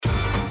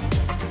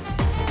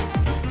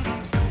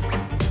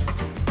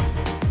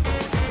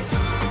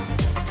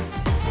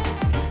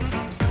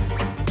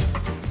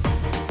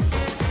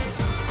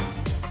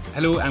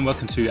Hello and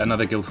welcome to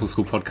another Guildhall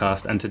School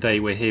podcast, and today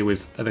we're here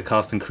with the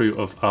cast and crew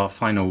of our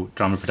final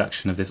drama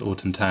production of this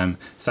autumn term,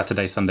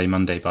 Saturday, Sunday,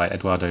 Monday by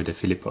Eduardo de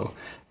Filippo.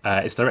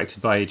 It's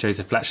directed by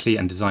Joseph Blatchley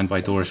and designed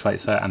by Dora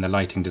Schweitzer, and the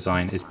lighting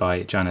design is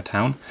by Joanna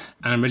Town.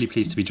 And I'm really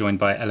pleased to be joined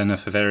by Eleanor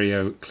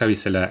Faverio, Chloe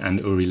Siller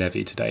and Uri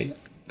Levy today.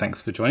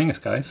 Thanks for joining us,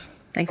 guys.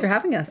 Thanks for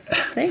having us.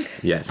 Thanks.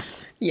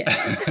 Yes.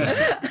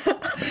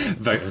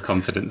 Vote of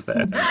confidence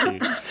there.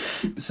 Thank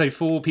you. So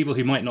for people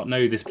who might not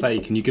know this play,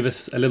 can you give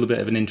us a little bit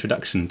of an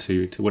introduction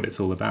to what it's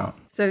all about?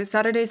 So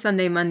Saturday,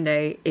 Sunday,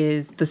 Monday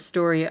is the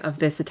story of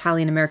this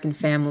Italian-American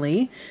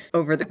family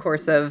over the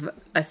course of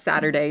a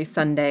Saturday,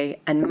 Sunday,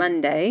 and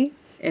Monday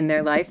in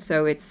their life.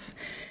 So it's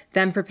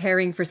them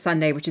preparing for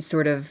Sunday, which is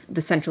sort of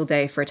the central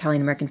day for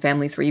Italian-American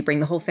families, where you bring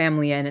the whole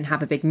family in and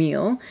have a big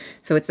meal.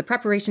 So it's the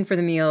preparation for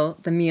the meal,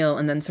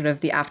 and then sort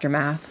of the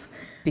aftermath,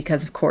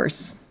 because, of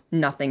course,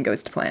 nothing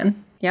goes to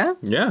plan. Yeah?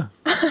 Yeah.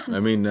 I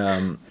mean,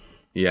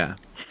 yeah,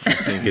 I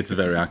think it's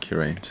very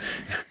accurate.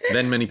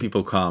 Then many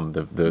people come.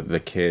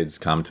 The kids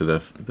come to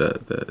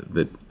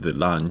the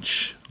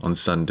lunch on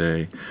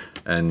Sunday,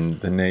 and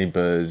the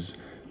neighbors,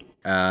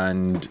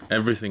 and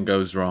everything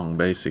goes wrong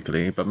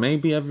basically. But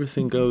maybe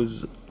everything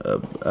goes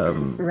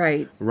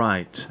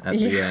right at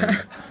the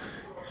end.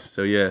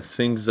 So yeah,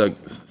 things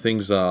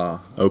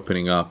are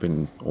opening up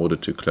in order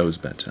to close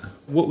better.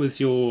 What was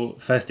your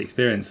first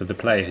experience of the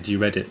play? Had you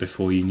read it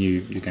before you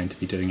knew you were going to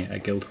be doing it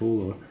at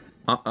Guildhall?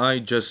 Or? I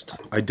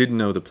didn't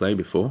know the play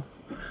before,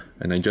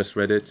 and I just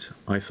read it.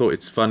 I thought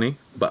it's funny,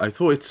 but I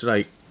thought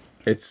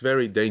it's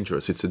very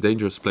dangerous. It's a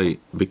dangerous play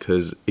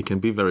because it can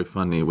be very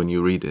funny when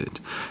you read it,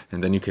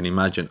 and then you can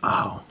imagine,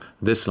 oh,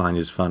 this line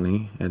is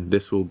funny and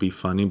this will be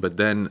funny. But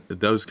then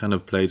those kind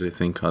of plays, I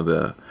think, are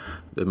the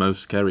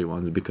most scary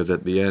ones, because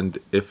at the end,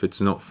 if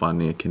it's not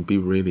funny, it can be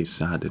really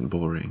sad and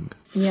boring.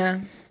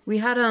 Yeah. We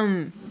had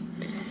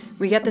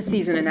we get the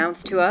season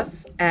announced to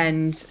us,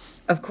 and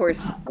of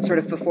course, sort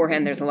of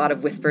beforehand, there's a lot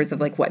of whispers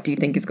of like, what do you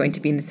think is going to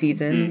be in the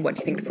season? What do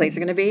you think the plays are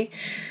going to be?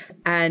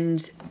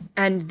 And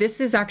this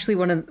is actually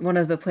one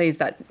of the plays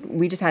that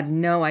we just had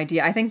no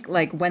idea. I think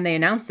like when they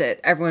announced it,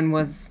 everyone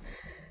was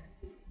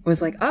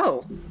like,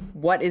 oh,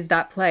 what is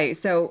that play?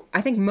 So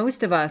I think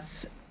most of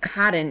us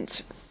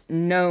hadn't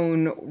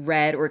known,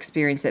 read, or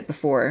experienced it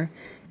before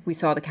we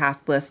saw the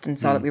cast list and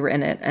saw that we were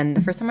in it. And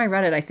the first time I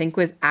read it, I think,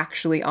 was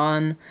actually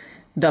on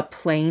the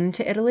plane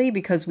to Italy,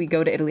 because we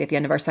go to Italy at the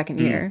end of our second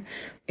year.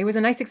 It was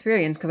a nice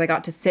experience because I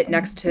got to sit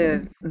next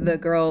to the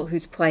girl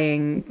who's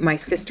playing my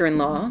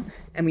sister-in-law,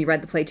 and we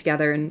read the play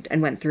together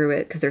and went through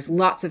it, because there's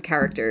lots of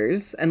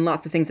characters and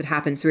lots of things that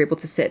happen. So we were able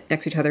to sit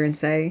next to each other and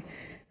say,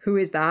 who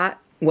is that?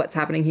 What's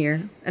happening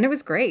here? And it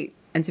was great.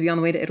 And to be on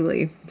the way to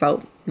Italy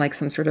felt like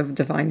some sort of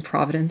divine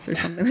providence or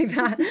something like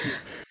that.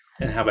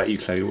 And how about you,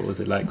 Chloe? What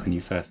was it like when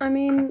you first? I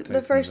mean,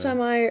 the first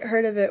time I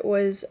heard of it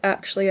was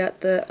actually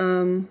at the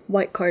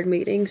White Card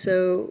meeting.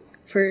 So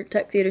for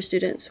tech theater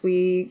students,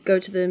 we go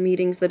to the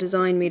meetings, the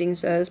design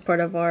meetings, as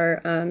part of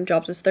our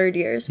jobs as third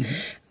years. Mm-hmm.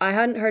 I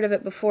hadn't heard of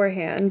it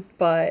beforehand,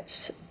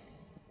 but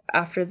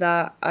after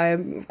that, I,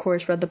 of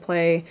course, read the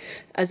play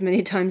as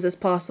many times as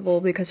possible,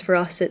 because for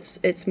us,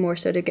 it's more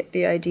so to get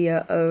the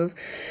idea of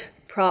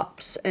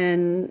props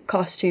and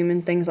costume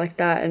and things like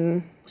that,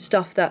 and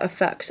stuff that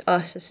affects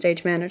us as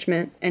stage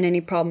management and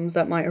any problems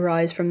that might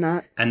arise from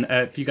that. And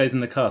for you guys in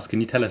the cast, can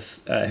you tell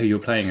us who you're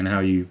playing and how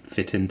you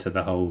fit into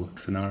the whole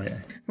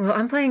scenario? Well,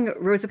 I'm playing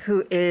Rosa,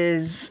 who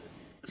is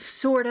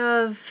sort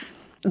of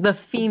the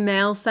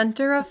female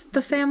center of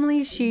the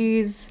family.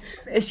 She's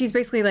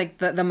basically like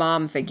the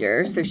mom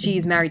figure. So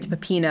she's married to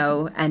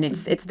Peppino, and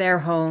it's their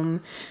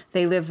home.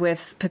 They live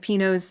with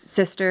Peppino's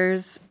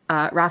sisters,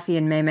 Raffi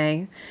and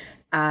Meme,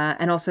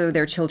 and also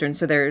their children.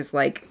 So there's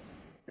like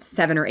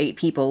 7 or 8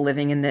 people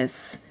living in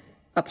this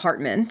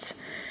apartment.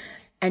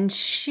 And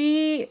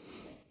I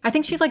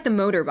think she's like the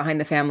motor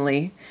behind the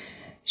family.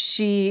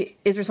 She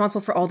is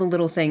responsible for all the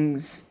little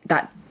things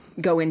that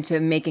go into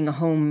making a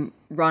home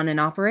run and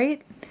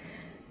operate.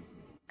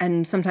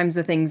 And sometimes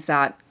the things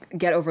that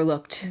get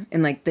overlooked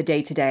in like the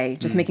day-to-day,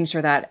 just making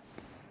sure that,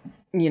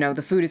 you know,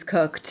 the food is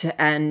cooked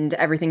and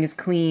everything is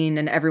clean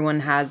and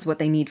everyone has what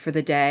they need for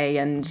the day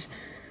and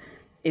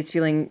is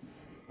feeling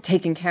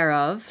taken care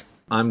of.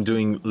 I'm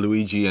doing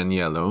Luigi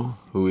Agnello,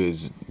 who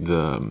is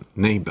the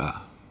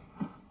neighbor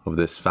of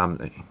this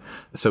family.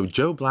 So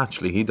Joe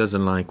Blatchley, he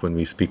doesn't like when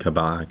we speak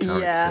about our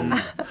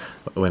characters.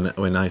 Yeah.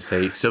 When I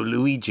say, so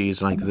Luigi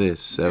is like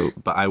this,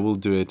 but I will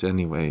do it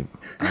anyway.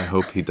 I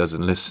hope he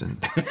doesn't listen.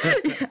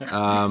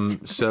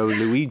 So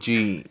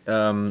Luigi,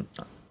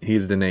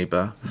 he's the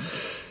neighbor.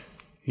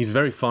 He's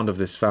very fond of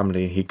this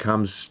family. He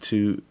comes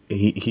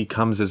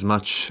as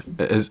much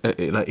as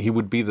like he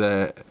would be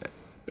there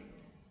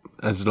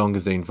as long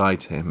as they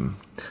invite him.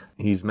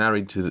 He's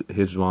married to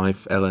his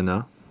wife,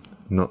 Eleanor.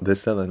 Not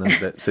this Eleanor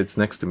that sits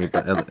next to me,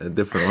 but a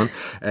different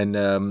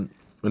one.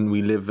 And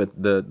we live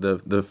at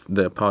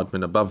the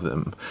apartment above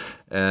them.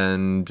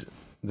 And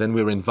then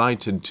we're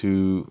invited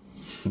to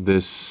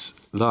this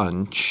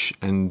lunch,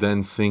 and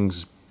then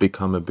things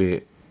become a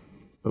bit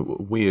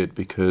weird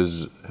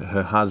because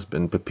her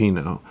husband,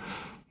 Peppino,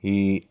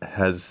 he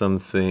has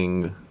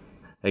something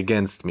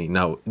against me.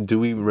 Now, do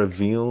we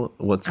reveal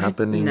what's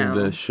happening in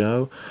the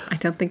show? I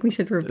don't think we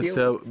should reveal.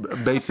 So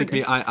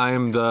basically, I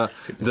am the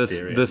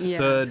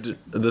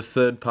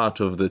third part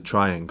of the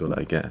triangle,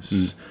 I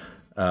guess.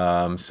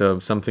 So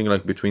something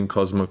like between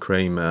Cosmo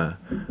Kramer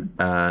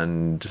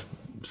and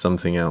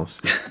something else.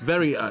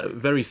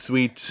 Very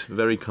sweet,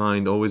 very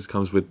kind. Always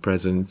comes with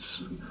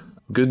presents.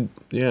 Good,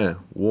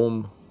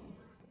 warm,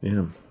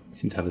 You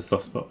seem to have a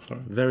soft spot for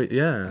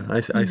him.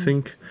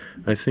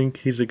 I think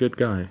he's a good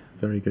guy.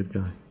 Very good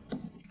guy.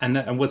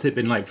 And what's it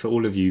been like for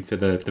all of you for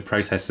the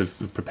process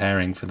of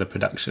preparing for the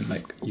production?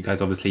 Like, you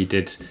guys obviously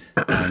did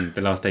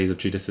the last days of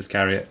Judas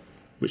Iscariot,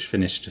 which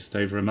finished just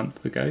over a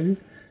month ago.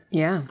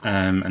 Yeah.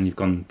 And you've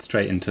gone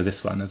straight into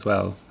this one as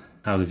well.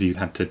 How have you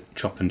had to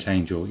chop and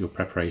change your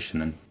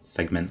preparation and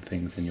segment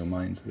things in your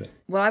minds a bit?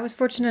 Well, I was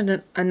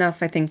fortunate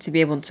enough, I think, to be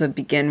able to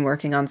begin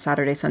working on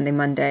Saturday, Sunday,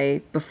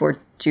 Monday before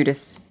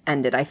Judas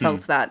ended. I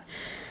felt that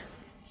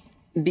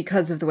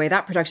because of the way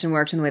that production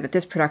worked and the way that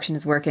this production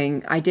is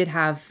working, I did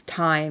have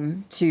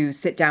time to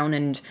sit down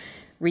and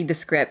read the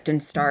script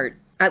and start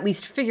at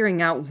least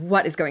figuring out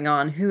what is going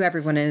on, who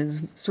everyone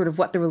is, sort of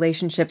what the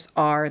relationships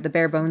are, the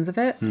bare bones of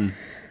it.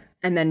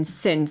 And then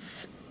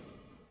since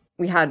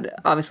we had,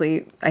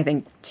 obviously, I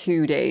think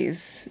 2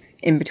 days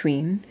in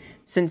between,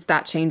 since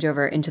that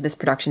changeover into this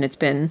production, it's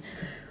been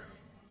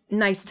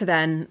nice to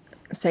then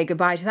say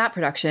goodbye to that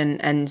production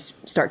and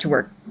start to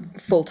work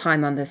full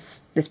time on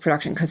this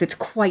production, because it's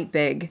quite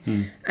big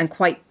and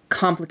quite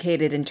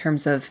complicated in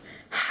terms of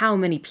how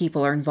many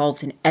people are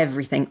involved in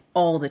everything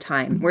all the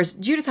time. Whereas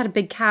Judas had a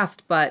big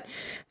cast, but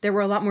there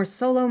were a lot more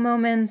solo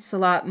moments, a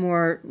lot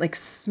more like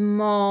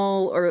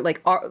small, or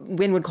like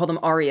Wynn would call them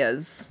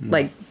arias,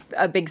 like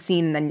a big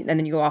scene and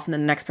then you go off and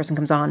then the next person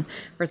comes on.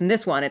 Whereas in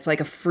this one, it's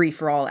like a free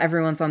for all.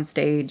 Everyone's on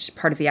stage,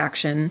 part of the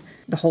action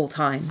the whole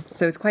time.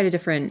 So it's quite a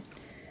different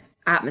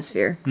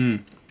atmosphere.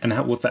 And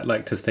what's that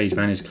like to stage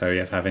manage, Chloe,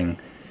 of having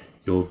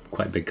your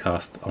quite big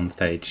cast on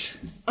stage?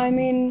 I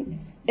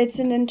mean, it's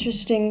an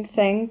interesting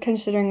thing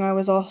considering I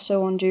was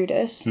also on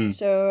Judas.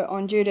 So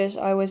on Judas,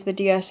 I was the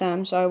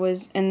DSM, so I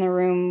was in the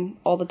room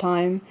all the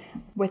time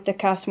with the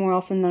cast more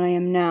often than I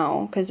am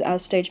now, because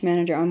as stage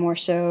manager, I'm more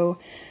so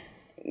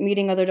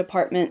meeting other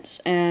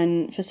departments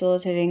and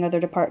facilitating other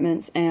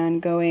departments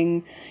and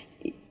going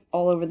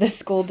all over the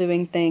school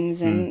doing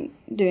things and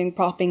doing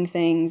propping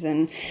things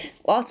and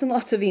lots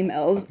of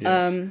emails.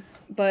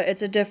 But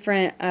it's a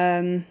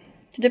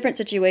different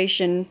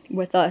situation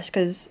with us,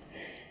 because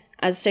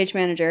as stage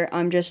manager,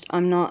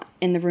 I'm not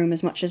in the room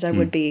as much as I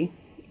would be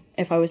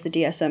if I was the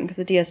DSM, because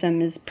the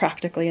DSM is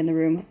practically in the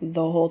room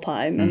the whole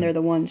time, and they're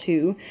the ones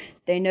who,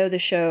 they know the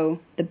show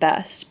the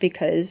best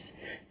because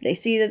they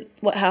see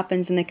what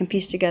happens and they can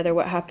piece together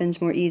what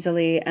happens more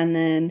easily. And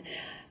then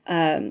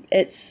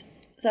it's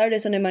Saturday,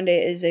 Sunday,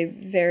 Monday is a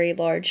very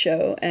large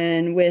show,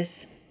 and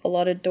with a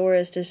lot of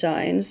Dora's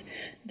designs,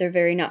 they're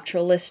very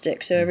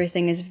naturalistic, so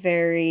everything is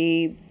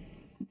very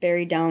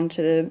down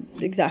to the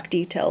exact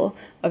detail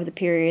of the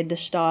period, the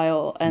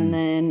style, and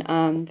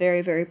then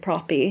very, very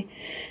proppy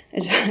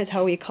is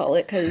how we call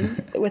it,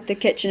 because with the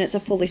kitchen, it's a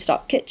fully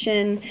stocked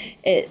kitchen.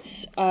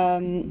 It's,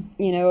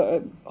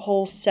 a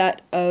whole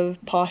set of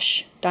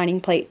posh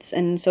dining plates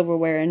and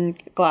silverware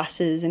and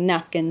glasses and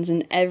napkins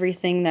and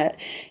everything that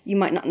you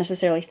might not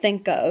necessarily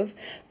think of,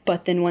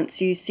 but then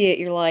once you see it,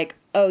 you're like,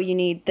 oh, you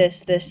need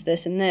this, this,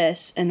 this, and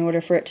this in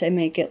order for it to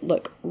make it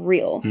look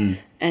real.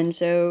 And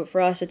so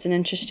for us, it's an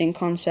interesting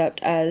concept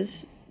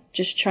as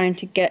just trying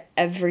to get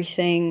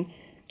everything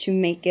to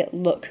make it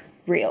look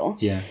real.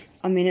 Yeah.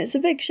 I mean, it's a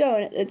big show,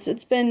 and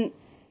it's been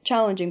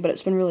challenging, but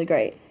it's been really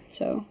great.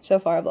 So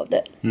far I've loved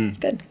it. It's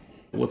good.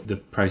 What's the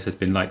process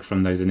been like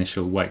from those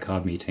initial white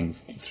card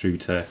meetings through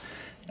to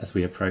as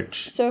we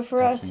approach? So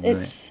for us,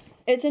 it's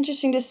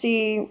interesting to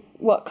see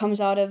what comes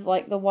out of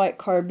like the white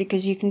card,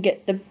 because you can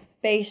get the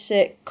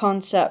basic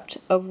concept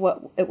of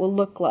what it will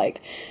look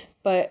like,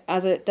 but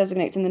as it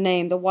designates in the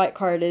name, the white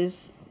card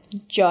is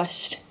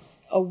just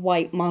a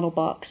white model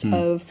box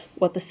of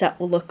what the set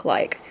will look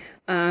like.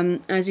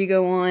 As you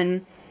go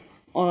on,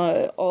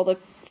 all the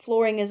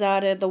flooring is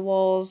added, the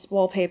walls,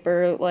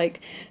 wallpaper,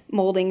 like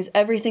moldings,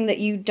 everything that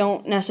you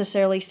don't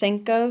necessarily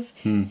think of,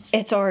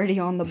 it's already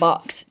on the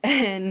box,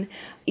 and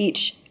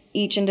each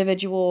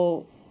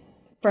individual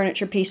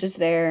furniture piece is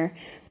there.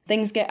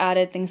 Things get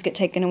added, things get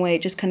taken away.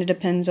 It just kind of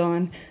depends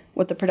on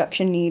what the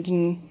production needs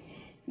and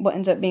what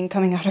ends up being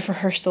coming out of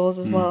rehearsals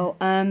as well.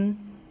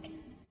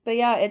 But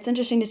yeah, it's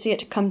interesting to see it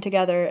to come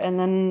together. And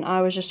then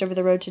I was just over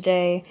the road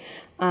today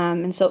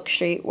in Silk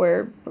Street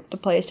where the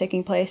play is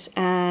taking place.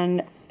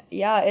 And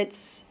yeah,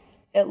 it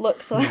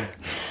looks like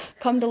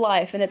come to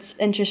life. And it's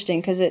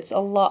interesting because it's a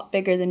lot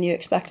bigger than you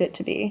expect it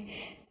to be.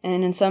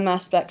 And in some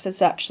aspects,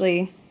 it's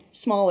actually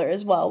smaller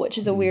as well, which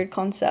is a weird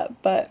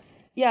concept. But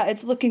yeah,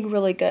 it's looking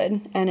really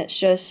good, and it's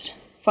just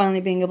finally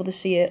being able to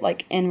see it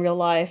like in real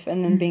life,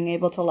 and then being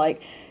able to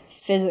like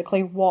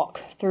physically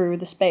walk through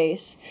the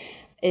space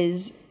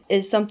is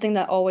something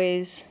that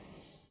always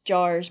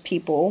jars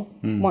people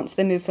once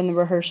they move from the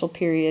rehearsal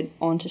period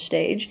onto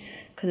stage,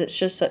 because it's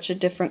just such a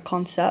different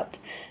concept.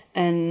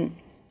 And,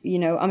 you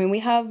know, I mean, we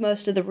have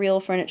most of the real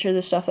furniture,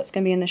 the stuff that's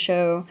going to be in the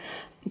show.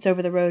 It's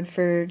over the road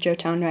for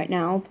Joetown right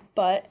now,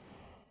 but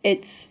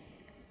it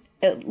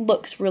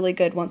looks really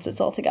good once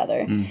it's all together.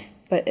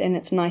 And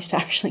it's nice to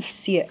actually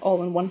see it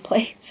all in one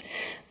place.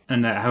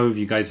 And how have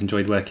you guys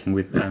enjoyed working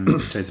with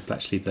Joseph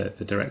Blatchley,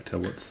 the director?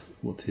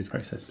 What's his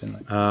process been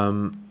like?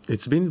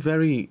 It's been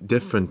very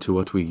different to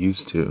what we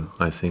used to,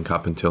 I think,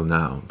 up until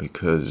now,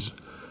 because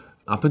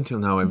up until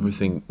now,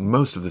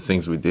 most of the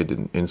things we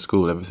did in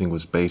school, everything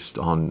was based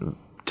on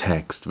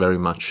text, very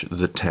much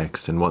the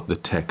text and what the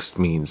text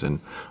means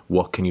and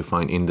what can you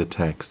find in the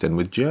text. And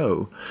with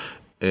Joe,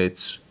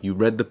 it's you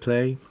read the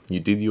play, you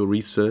did your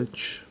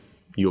research,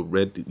 you're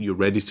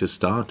ready to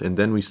start, and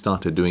then we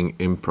started doing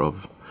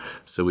improv.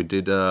 So we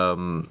did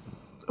 4,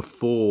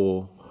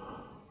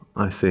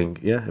 I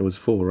think, it was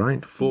 4,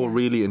 right? 4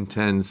 really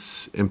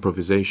intense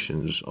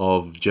improvisations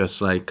of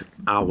just like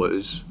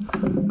hours.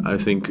 I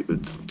think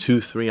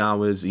 2-3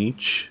 hours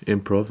each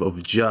improv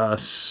of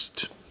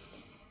just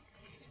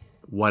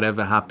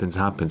whatever happens.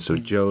 So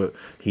Joe,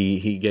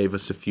 he gave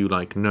us a few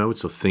like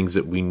notes or things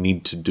that we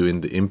need to do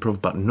in the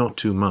improv, but not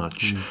too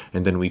much.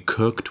 And then we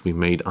cooked.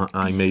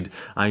 I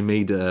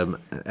made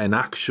an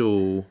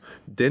actual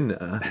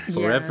dinner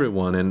for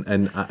everyone,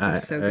 and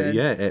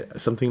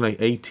something like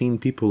 18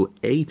 people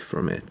ate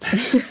from it.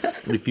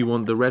 If you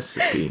want the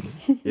recipe,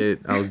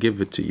 I'll give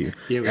it to you.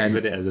 Yeah, we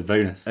put it as a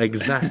bonus.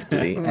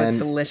 Exactly. It was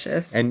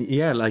delicious. And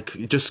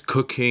like just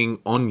cooking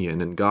onion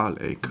and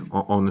garlic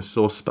on a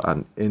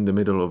saucepan in the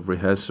middle of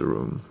rehearsal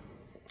room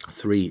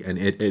 3, and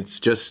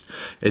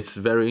it's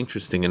very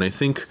interesting. And I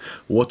think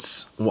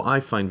what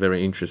I find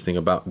very interesting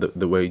about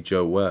the way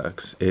Joe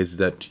works is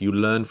that you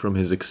learn from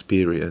his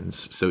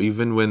experience. So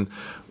even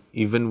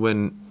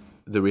when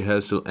the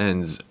rehearsal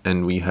ends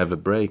and we have a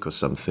break or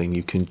something,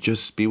 you can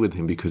just be with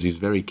him because he's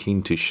very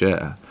keen to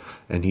share,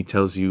 and he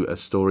tells you a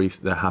story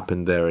that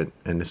happened there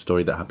and a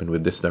story that happened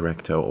with this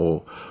director,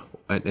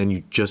 and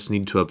you just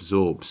need to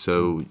absorb.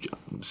 So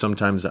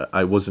sometimes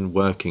I wasn't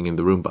working in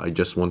the room, but I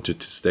just wanted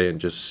to stay and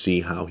just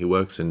see how he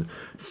works, and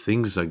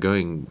things are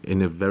going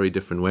in a very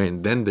different way,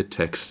 and then the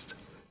text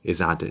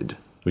is added,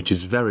 which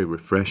is very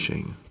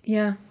refreshing.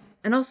 Yeah.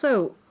 And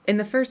also, in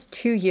the first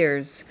 2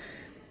 years,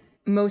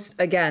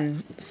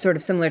 again, sort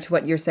of similar to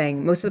what you're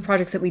saying, most of the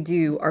projects that we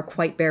do are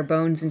quite bare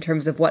bones in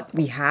terms of what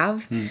we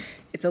have.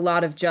 It's a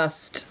lot of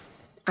just,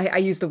 I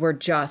use the word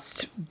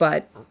just,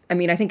 but I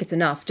mean, I think it's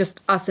enough. Just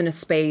us in a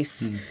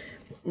space,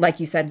 like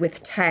you said,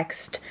 with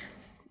text,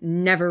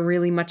 never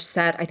really much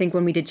set. I think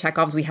when we did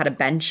Chekhov's, we had a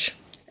bench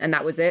and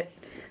that was it.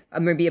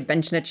 Maybe a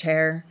bench and a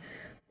chair.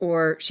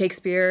 Or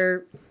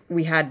Shakespeare,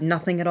 we had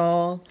nothing at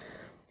all.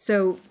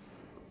 So,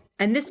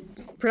 and this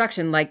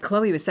production, like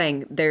Chloe was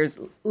saying, there's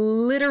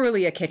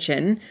literally a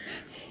kitchen.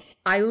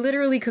 I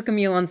literally cook a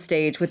meal on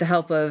stage with the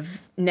help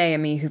of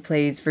Naomi, who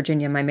plays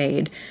Virginia, my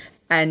maid.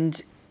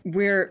 And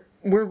we're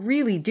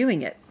really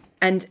doing it.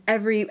 And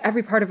every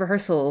part of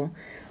rehearsal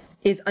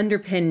is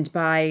underpinned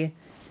by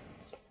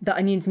the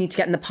onions need to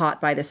get in the pot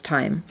by this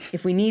time.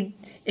 If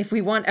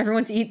we want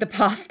everyone to eat the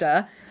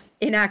pasta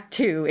in Act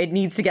 2, it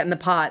needs to get in the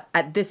pot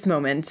at this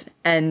moment.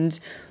 And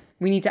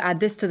we need to add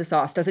this to the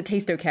sauce. Does it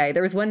taste okay?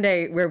 There was one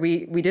day where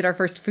we did our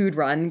first food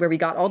run where we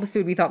got all the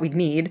food we thought we'd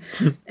need.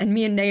 And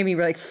me and Naomi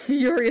were like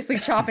furiously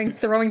chopping,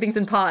 throwing things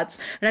in pots.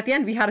 And at the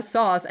end we had a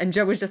sauce and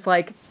Joe was just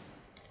like,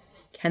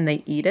 can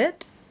they eat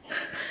it?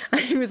 And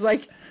he was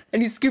like,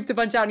 and he scooped a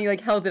bunch out and he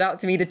like held it out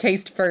to me to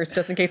taste first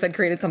just in case I'd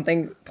created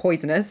something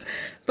poisonous.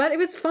 But it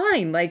was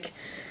fine. Like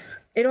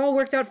it all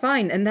worked out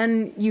fine. And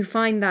then you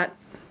find that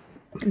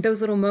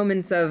those little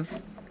moments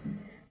of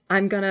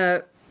I'm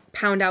gonna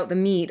pound out the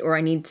meat or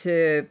I need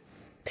to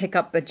pick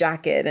up the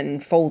jacket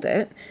and fold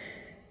it.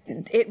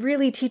 It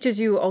really teaches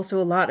you also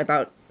a lot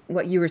about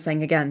what you were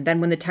saying again.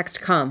 Then when the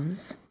text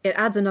comes, it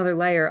adds another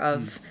layer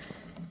of,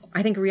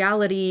 I think,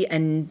 reality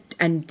and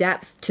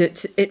depth to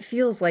it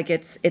feels like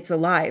it's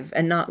alive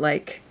and not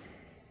like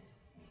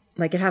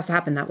it has to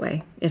happen that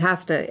way. It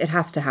has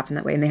to happen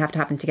that way and they have to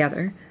happen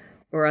together.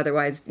 Or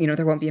otherwise,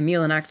 there won't be a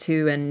meal in Act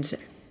 2 and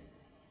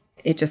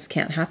it just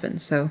can't happen.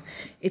 So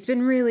it's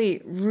been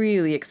really,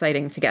 really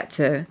exciting to get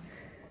to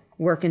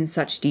work in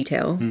such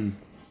detail.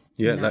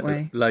 Yeah,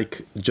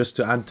 like just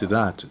to add to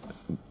that,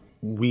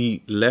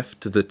 we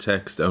left the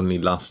text only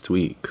last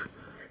week,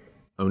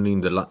 only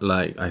in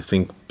the I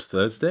think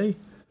Thursday.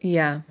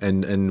 Yeah,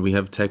 and we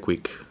have Tech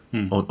Week.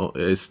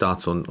 It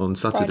starts on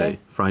Saturday,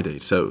 Friday.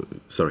 So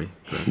sorry,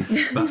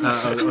 but,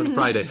 on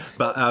Friday.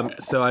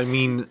 But so I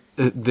mean,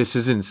 this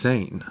is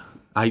insane.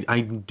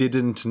 I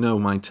didn't know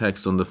my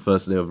text on the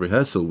first day of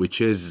rehearsal, which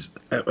is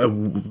a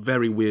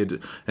very weird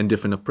and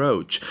different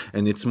approach.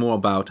 And it's more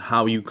about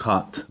how you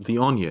cut the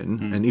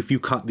onion. And if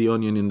you cut the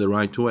onion in the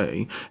right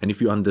way, and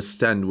if you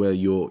understand where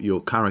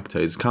your character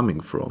is coming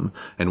from,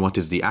 and what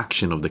is the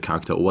action of the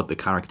character, or what the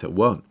character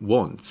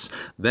wants,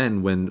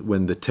 then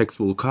when the text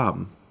will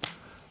come,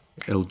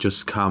 it'll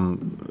just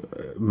come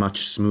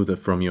much smoother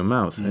from your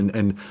mouth.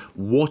 And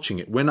watching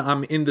it, when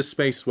I'm in the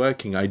space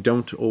working, I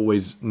don't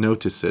always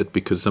notice it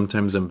because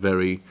sometimes I'm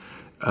very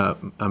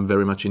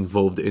much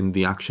involved in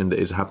the action that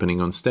is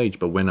happening on stage.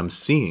 But when I'm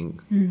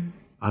seeing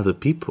other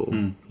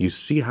people, you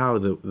see how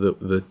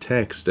the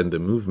text and the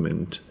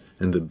movement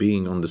and the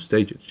being on the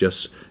stage, it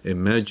just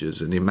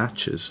emerges and it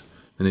matches.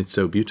 And it's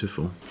so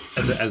beautiful.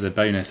 As a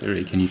bonus,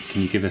 Uri, can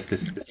you give us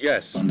this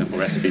Yes. wonderful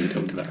recipe you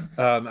talked about?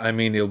 I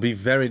mean, it'll be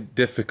very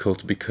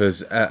difficult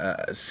because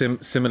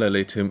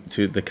similarly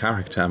to the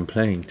character I'm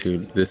playing,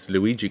 to this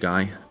Luigi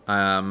guy,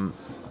 I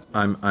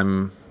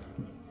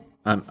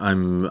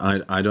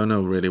don't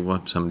know really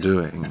what I'm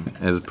doing,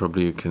 as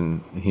probably you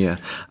can hear.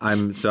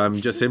 I'm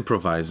just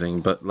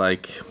improvising, but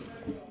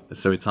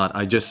so it's hard.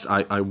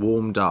 I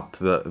warmed up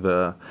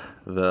the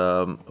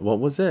what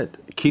was it?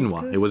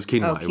 Quinoa. It was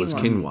quinoa. Oh, It was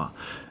quinoa.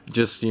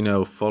 Just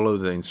follow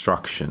the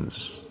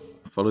instructions.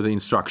 Follow the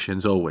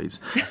instructions always.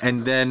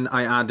 And then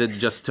I added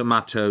just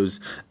tomatoes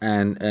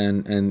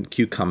and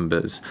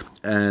cucumbers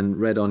and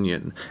red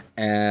onion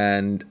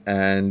and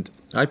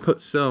I put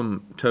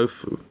some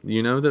tofu.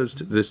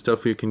 This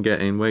tofu you can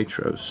get in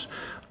Waitrose.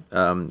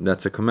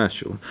 That's a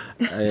commercial.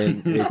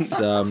 And it's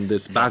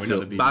this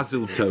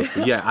basil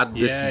tofu. Yeah, add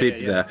this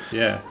bit there.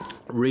 Yeah.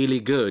 Really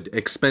good,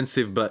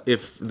 expensive, but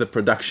if the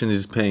production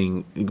is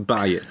paying,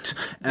 buy it.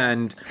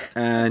 And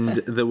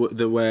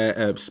there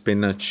were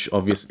spinach,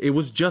 obviously. It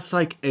was just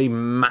like a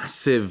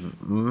massive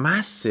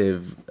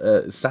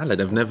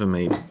salad. I've never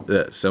made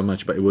so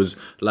much, but it was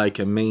like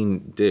a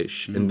main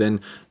dish. And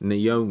then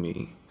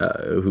Naomi,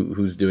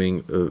 who's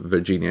doing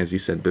Virginia, as you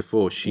said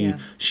before, she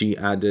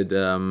added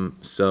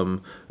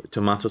some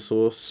tomato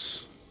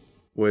sauce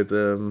with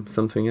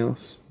something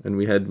else, and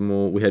we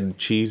had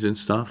cheese and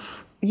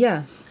stuff.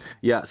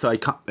 Yeah, so I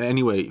can't,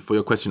 anyway, for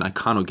your question, I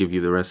cannot give you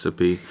the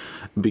recipe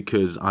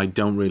because I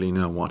don't really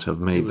know what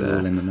I've made there.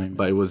 All in the moment.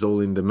 But it was all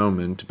in the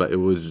moment, but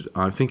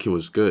I think it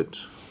was good.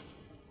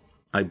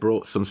 I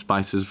brought some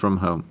spices from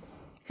home.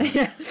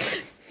 We're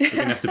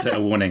going to have to put a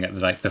warning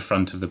at the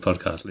front of the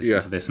podcast.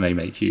 Listen to this may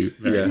make you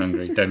very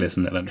hungry. Don't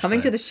listen at lunchtime.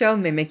 Coming to the show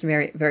may make you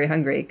very, very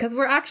hungry because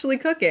we're actually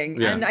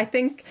cooking. Yeah. And I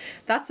think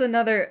that's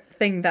another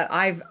thing that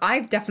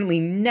I've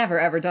definitely never,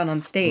 ever done on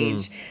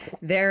stage.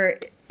 There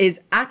is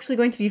actually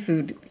going to be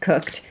food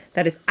cooked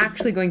that is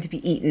actually going to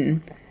be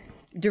eaten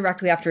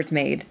directly after it's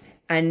made.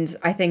 And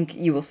I think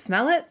you will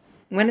smell it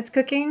when it's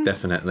cooking.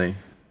 Definitely.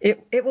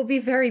 It will be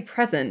very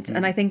present.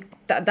 And I think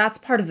that's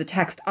part of the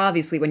text.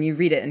 Obviously, when you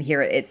read it and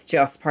hear it, it's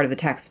just part of the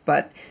text.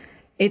 But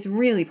it's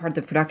really part of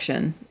the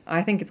production.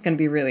 I think it's going to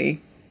be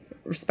really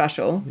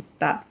special,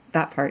 that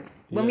part.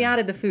 When we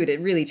added the food,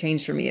 it really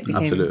changed for me. It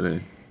became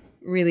Absolutely.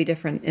 really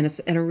different in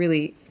a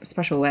really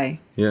special way.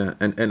 Yeah,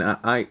 and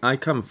I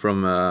come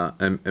from a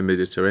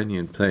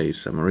Mediterranean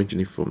place. I'm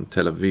originally from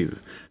Tel Aviv.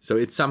 So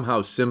it's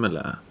somehow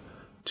similar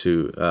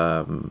to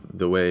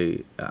the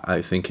way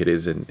I think it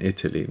is in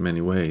Italy in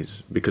many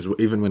ways. Because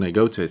even when I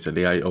go to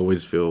Italy, I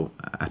always feel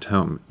at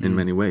home in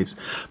many ways.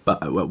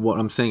 But what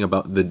I'm saying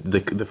about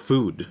the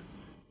food,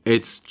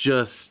 it's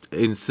just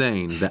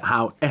insane that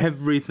how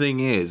everything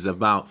is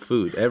about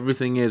food.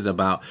 Everything is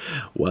about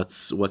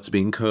what's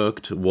being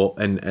cooked.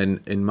 And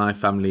in my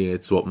family,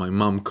 it's what my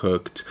mum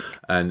cooked,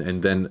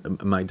 and then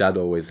my dad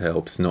always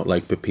helps. Not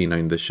like Peppino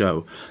in the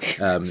show.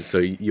 So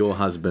your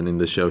husband in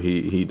the show,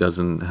 he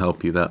doesn't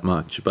help you that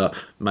much. But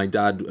my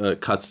dad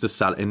cuts the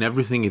salad, and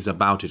everything is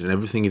about it, and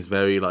everything is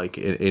very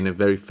in a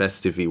very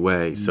festive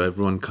way. So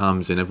everyone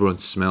comes and everyone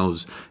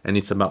smells, and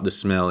it's about the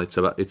smell. It's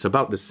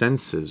about the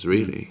senses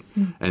really.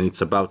 And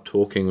it's about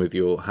talking with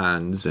your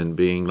hands and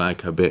being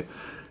like a bit,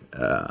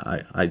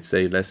 I'd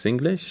say, less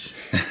English.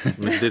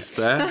 Is this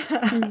fair?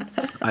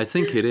 I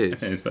think it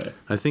is. It is fair.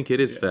 I think it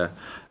is fair.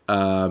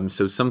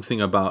 So something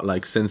about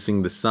like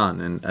sensing the sun.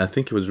 And I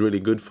think it was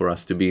really good for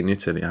us to be in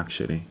Italy,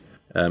 actually.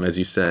 As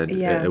you said,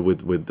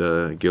 with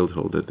the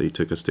Guildhall, that they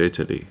took us to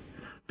Italy.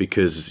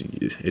 Because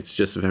it's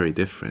just very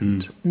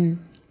different. And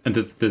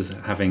does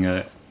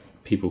having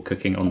people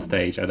cooking on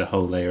stage add a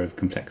whole layer of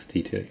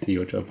complexity to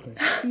your job?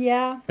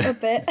 Yeah, a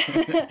bit.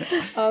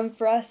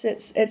 For us,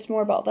 it's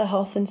more about the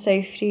health and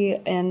safety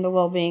and the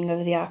well-being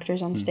of the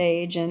actors on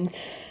stage, and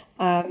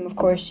of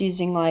course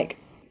using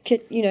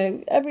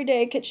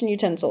everyday kitchen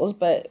utensils.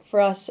 But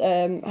for us,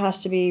 it has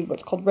to be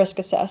what's called risk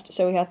assessed.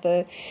 So we have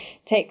to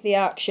take the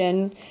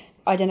action,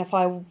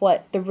 identify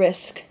what the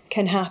risk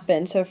can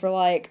happen. So for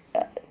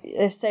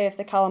if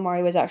the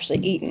calamari was actually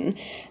eaten,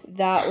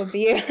 that would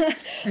be a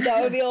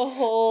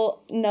whole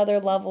another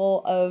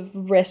level of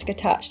risk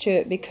attached to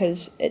it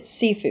because it's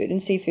seafood,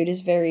 and seafood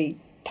is very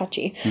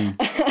touchy.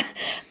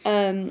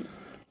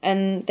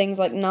 And things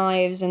like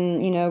knives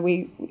and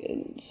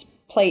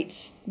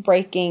plates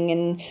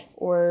breaking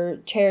or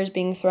chairs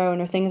being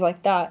thrown or things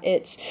like that.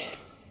 It's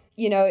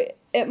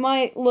it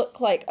might look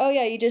like, oh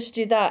yeah, you just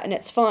do that and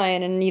it's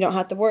fine and you don't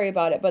have to worry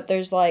about it, but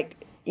there's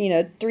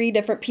 3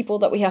 different people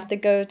that we have to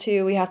go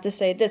to. We have to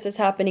say this is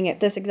happening at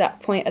this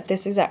exact point at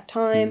this exact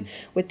time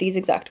with these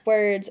exact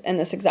words and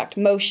this exact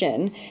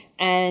motion.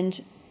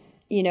 And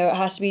you know, it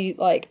has to be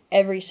like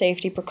every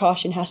safety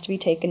precaution has to be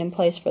taken in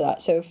place for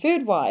that. So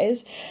food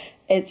wise,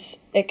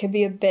 it could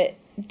be a bit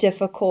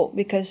difficult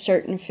because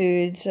certain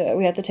foods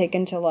we have to take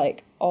into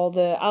like all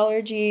the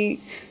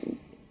allergy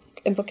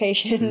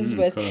implications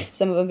with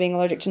some of them being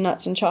allergic to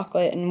nuts and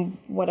chocolate and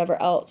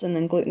whatever else, and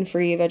then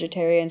gluten-free,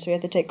 vegetarian. So we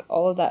have to take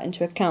all of that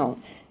into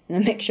account and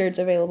then make sure it's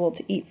available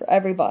to eat for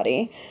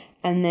everybody.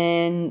 And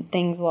then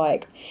things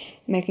like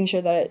making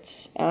sure that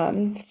it's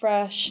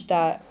fresh,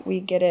 that we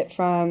get it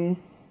from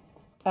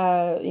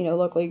you know,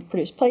 locally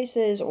produced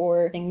places,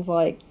 or things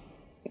like,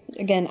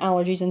 again,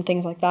 allergies and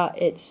things like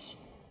that. It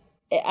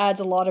adds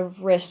a lot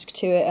of risk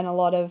to it and a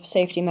lot of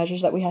safety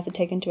measures that we have to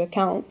take into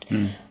account,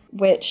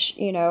 which,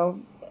 you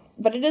know,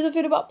 but it is a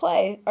food about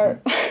play,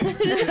 or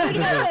it is a food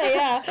about play,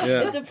 yeah.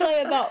 It's a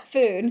play about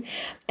food,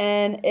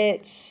 and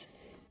it's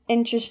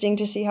interesting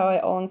to see how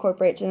it all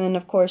incorporates. And then,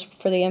 of course,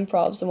 for the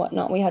improvs and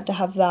whatnot, we had to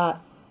have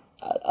that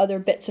other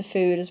bits of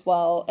food as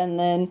well, and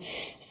then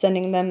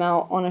sending them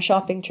out on a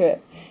shopping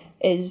trip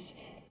is,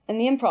 and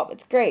the improv,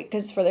 it's great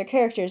because for their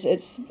characters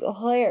it's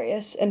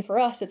hilarious, and for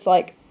us it's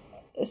like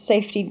a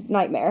safety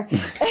nightmare.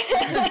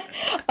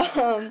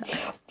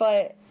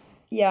 But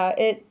yeah,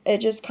 it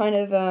just kind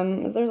of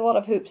there's a lot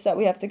of hoops that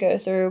we have to go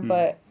through,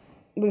 but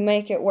we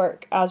make it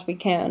work as we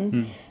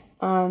can.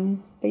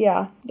 But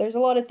yeah, there's a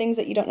lot of things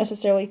that you don't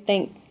necessarily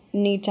think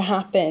need to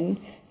happen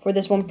for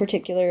this one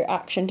particular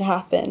action to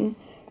happen,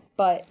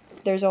 but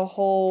there's a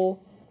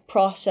whole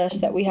process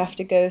that we have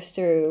to go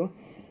through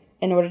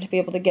in order to be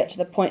able to get to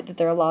the point that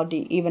they're allowed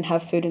to even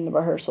have food in the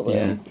rehearsal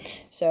room.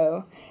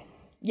 So,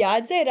 yeah,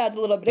 I'd say it adds a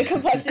little bit of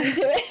complexity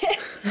to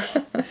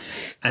it.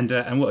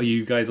 And what are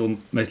you guys all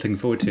most looking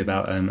forward to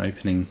about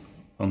opening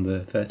on the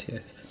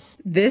 30th?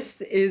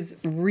 This is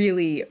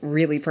really,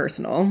 really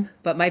personal,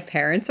 but my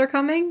parents are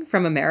coming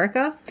from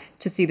America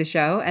to see the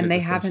show, and they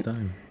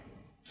haven't...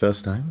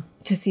 First time?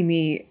 To see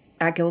me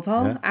at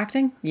Guildhall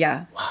acting?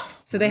 Yeah. Wow.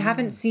 So they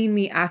haven't seen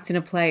me act in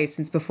a play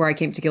since before I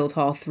came to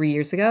Guildhall 3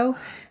 years ago.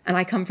 And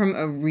I come from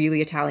a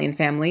really Italian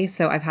family,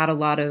 so I've had a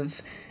lot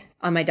of...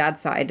 On my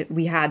dad's side,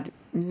 we had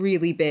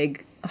really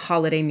big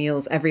holiday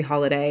meals every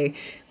holiday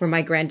where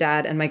my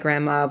granddad and my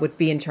grandma would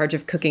be in charge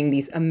of cooking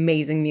these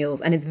amazing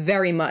meals. And it's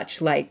very much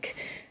like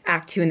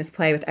Act 2 in this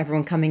play, with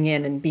everyone coming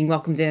in and being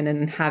welcomed in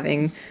and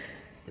having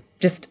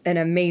just an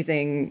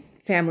amazing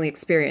family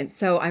experience.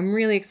 So I'm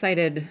really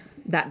excited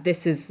that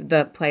this is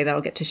the play that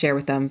I'll get to share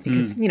with them,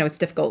 because, you know, it's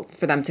difficult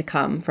for them to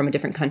come from a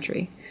different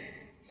country.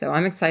 So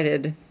I'm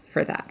excited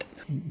for that.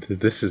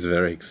 This is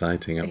very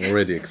exciting. I'm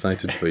already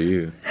excited for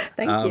you.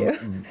 Thank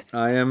you.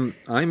 I'm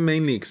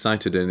mainly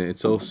excited, and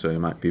it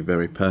might be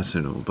very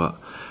personal, but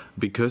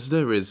because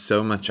there is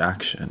so much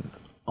action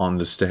on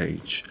the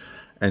stage,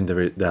 and there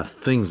are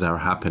things that are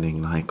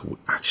happening, like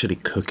actually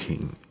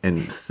cooking,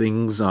 and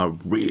things are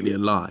really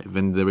alive,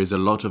 and there is a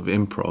lot of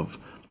improv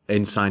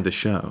inside the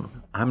show.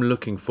 I'm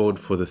looking forward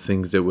for the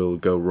things that will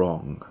go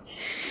wrong.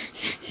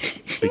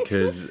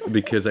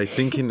 Because I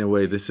think in a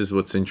way this is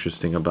what's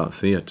interesting about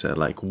theatre.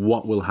 Like,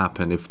 what will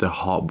happen if the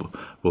hob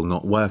will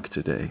not work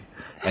today?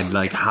 And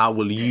like, how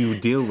will you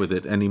deal with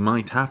it? And it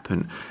might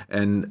happen.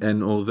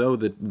 And although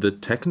the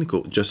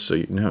technical, just so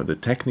you know, the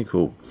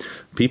technical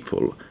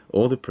people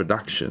or the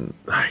production,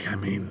 like, I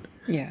mean,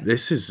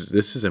 this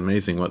is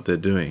amazing what they're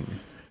doing.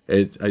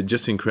 It's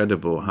just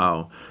incredible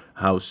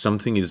how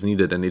something is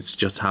needed and it's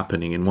just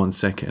happening in 1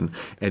 second.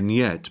 And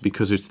yet,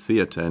 because it's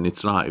theatre and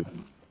it's live,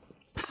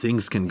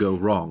 things can go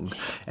wrong.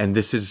 And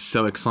this is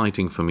so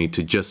exciting for me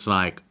to just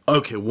like,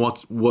 okay,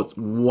 what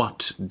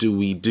do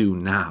we do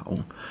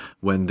now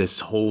when this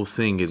whole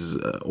thing is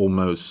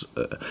almost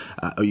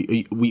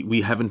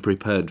we haven't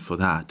prepared for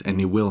that, and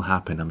it will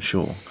happen, I'm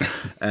sure.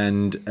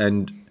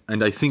 and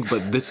I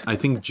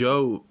think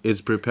Joe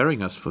is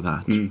preparing us for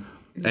that.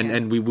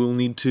 And we will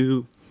need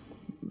to,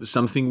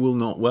 something will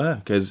not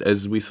work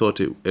as we thought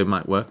it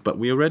might work, but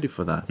we are ready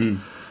for that.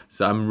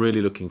 So I'm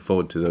really looking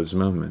forward to those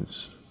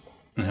moments.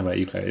 And how about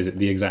you, Claire? Is it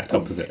the exact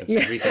opposite of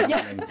everything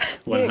happening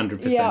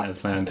 100% as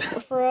planned?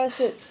 For us,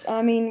 it's,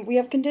 I mean, we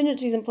have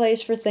contingencies in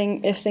place for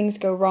if things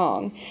go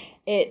wrong.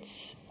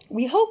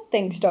 We hope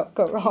things don't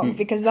go wrong,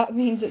 because that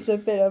means it's a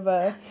bit of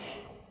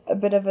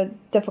a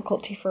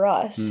difficulty for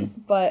us.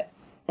 But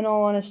in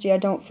all honesty, I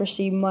don't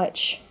foresee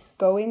much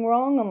going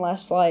wrong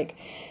unless, like,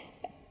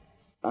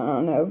 I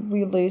don't know,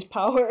 we lose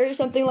power or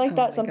something like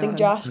that, something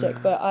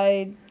drastic. But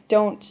I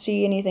don't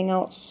see anything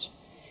else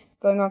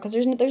going on, because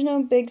there's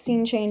no big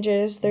scene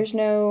changes, there's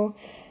no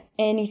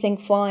anything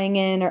flying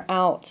in or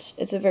out.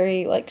 It's a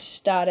very like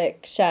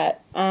static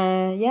set.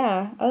 Other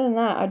than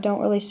that, I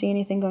don't really see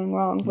anything going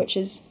wrong, which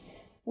is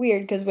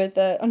weird, because with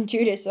on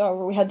Judas,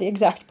 we had the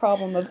exact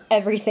problem of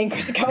everything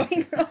was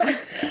going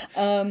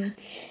wrong.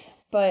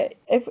 But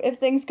if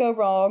things go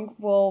wrong,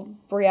 we'll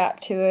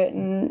react to it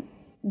and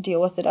deal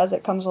with it as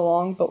it comes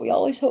along, but we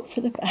always hope for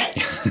the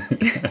best.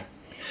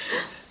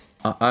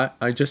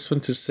 I just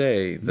want to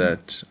say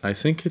that I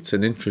think it's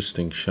an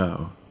interesting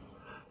show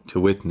to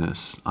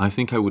witness. I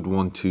think I would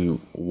want to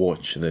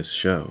watch this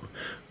show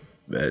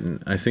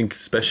and I think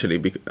especially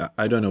because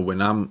I don't know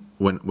when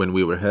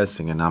we're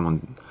rehearsing and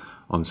I'm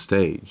on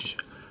stage,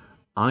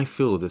 I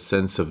feel the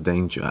sense of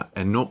danger,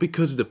 and not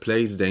because the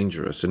play is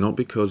dangerous, and not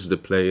because the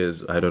play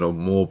is, I don't know,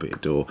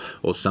 morbid or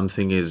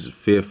something is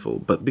fearful,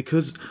 but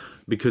because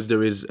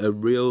there is a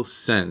real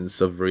sense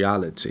of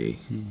reality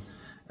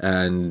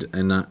and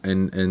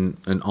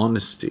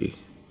honesty,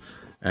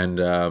 and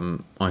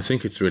I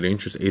think it's really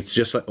interesting. It's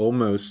just like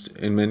almost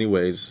in many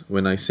ways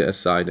when I sit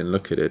aside and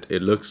look at it,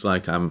 it looks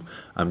like I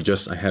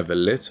have a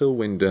little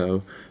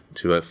window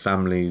to a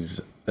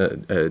family's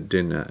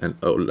dinner and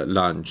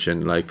lunch,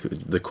 and like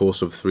the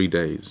course of 3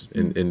 days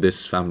in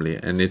this family,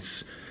 and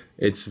it's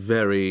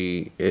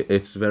very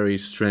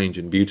strange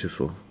and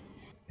beautiful.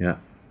 Yeah.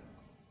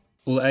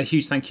 Well, a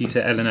huge thank you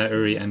to Eleanor,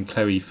 Uri and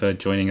Chloe for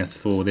joining us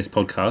for this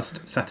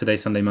podcast. Saturday,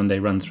 Sunday, Monday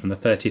runs from the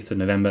 30th of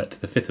November to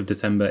the 5th of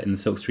December in the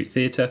Silk Street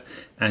Theatre,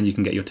 and you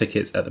can get your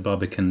tickets at the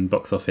Barbican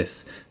box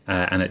office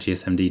and at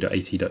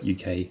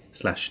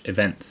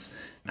gsmd.ac.uk/events.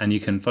 And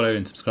you can follow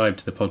and subscribe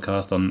to the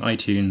podcast on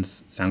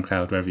iTunes,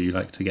 SoundCloud, wherever you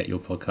like to get your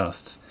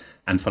podcasts,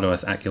 and follow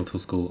us at Guildhall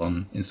School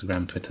on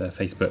Instagram, Twitter,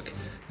 Facebook,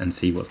 and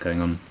see what's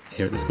going on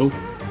here at the school.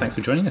 Thanks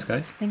for joining us,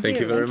 guys. Thank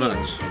you very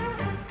much.